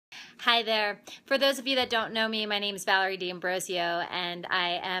Hi there. For those of you that don't know me, my name is Valerie D'Ambrosio, and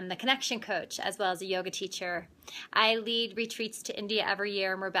I am the connection coach as well as a yoga teacher. I lead retreats to India every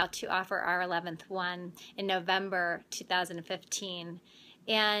year, and we're about to offer our 11th one in November 2015.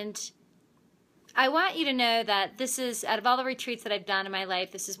 And I want you to know that this is, out of all the retreats that I've done in my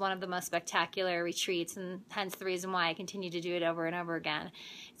life, this is one of the most spectacular retreats, and hence the reason why I continue to do it over and over again.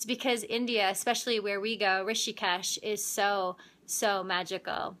 It's because India, especially where we go, Rishikesh, is so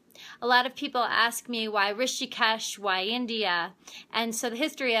magical. A lot of people ask me why Rishikesh, why India, and so the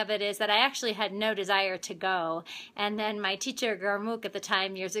history of it is that I actually had no desire to go, and then my teacher Gurmukh at the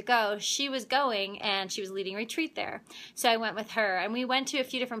time years ago, she was going and she was leading a retreat there, so I went with her and we went to a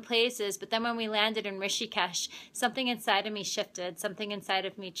few different places. But then when we landed in Rishikesh, something inside of me shifted, something inside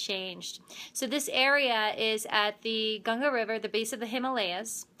of me changed. So this area is at the Ganga River, the base of the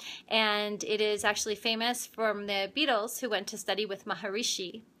Himalayas, and it is actually famous from the Beatles, who went to study with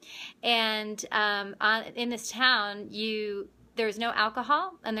Maharishi. And in this town, there's no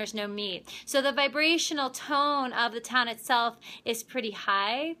alcohol and there's no meat. So the vibrational tone of the town itself is pretty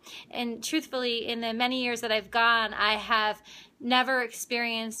high. And truthfully, in the many years that I've gone, I have never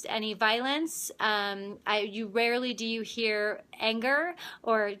experienced any violence. You rarely do you hear anger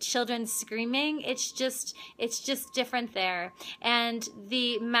or children screaming. It's just different there. And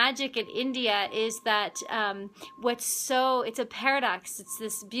the magic in India is that it's a paradox. It's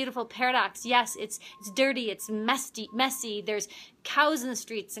this beautiful paradox. Yes, it's dirty, it's messy. There's cows in the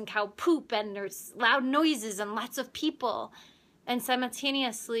streets and cow poop, and there's loud noises and lots of people. And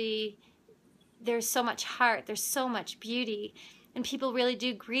simultaneously, there's so much heart, there's so much beauty, and people really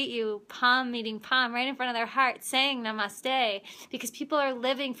do greet you palm meeting palm right in front of their heart, saying namaste, because people are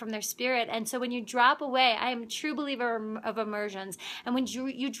living from their spirit. And so when you drop away, I am a true believer of immersions, and when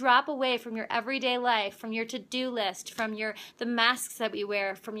you drop away from your everyday life, from your to-do list, from the masks that we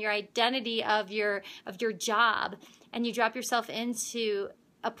wear, from your identity of your job, and you drop yourself into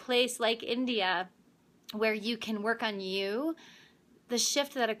a place like India where you can work on you, the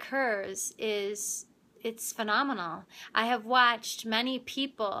shift that occurs it's phenomenal. I have watched many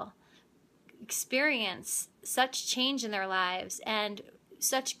people experience such change in their lives and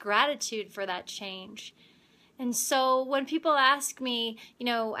such gratitude for that change. And so when people ask me,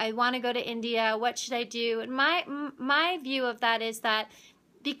 I want to go to India, what should I do? And my view of that is that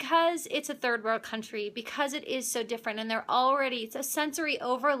because it's a third world country, because it is so different, and it's a sensory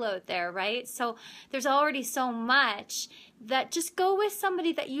overload there, right? So there's already so much that just go with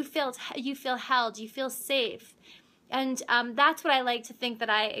somebody that you feel held, you feel safe. And that's what I like to think that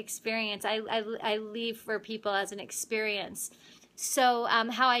I experience. I leave for people as an experience. So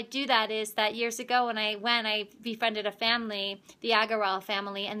how I do that is that years ago when I befriended a family, the Agarwal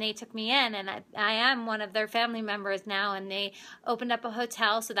family, and they took me in, and I am one of their family members now, and they opened up a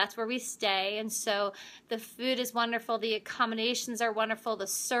hotel, so that's where we stay. And so the food is wonderful, the accommodations are wonderful, the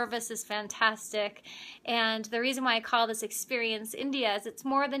service is fantastic. And the reason why I call this experience India is it's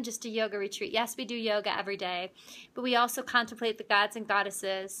more than just a yoga retreat. Yes, we do yoga every day, but we also contemplate the gods and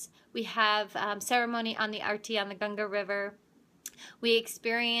goddesses. We have ceremony on the Aarti on the Ganga River. We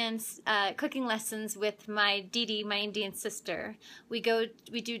experience cooking lessons with my Didi, my Indian sister. We do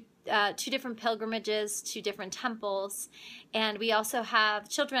 2 different pilgrimages to different temples, and we also have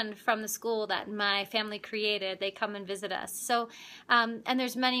children from the school that my family created. They come and visit us. So, and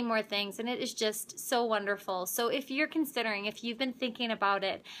there's many more things, and it is just so wonderful. So if you're considering, if you've been thinking about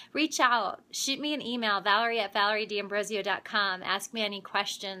it, reach out, shoot me an email, valerie@valeriedambrosio.com. Ask me any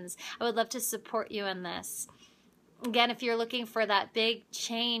questions. I would love to support you in this. Again, if you're looking for that big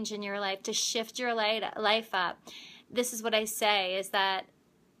change in your life, to shift your life up, this is what I say, is that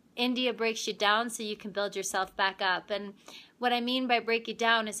India breaks you down so you can build yourself back up. And what I mean by break you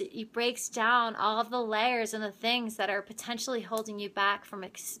down is it breaks down all of the layers and the things that are potentially holding you back from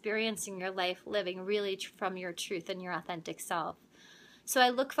experiencing your life, living really from your truth and your authentic self. So I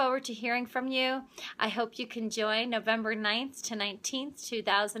look forward to hearing from you. I hope you can join November 9th to 19th,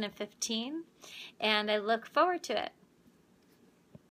 2015, and I look forward to it.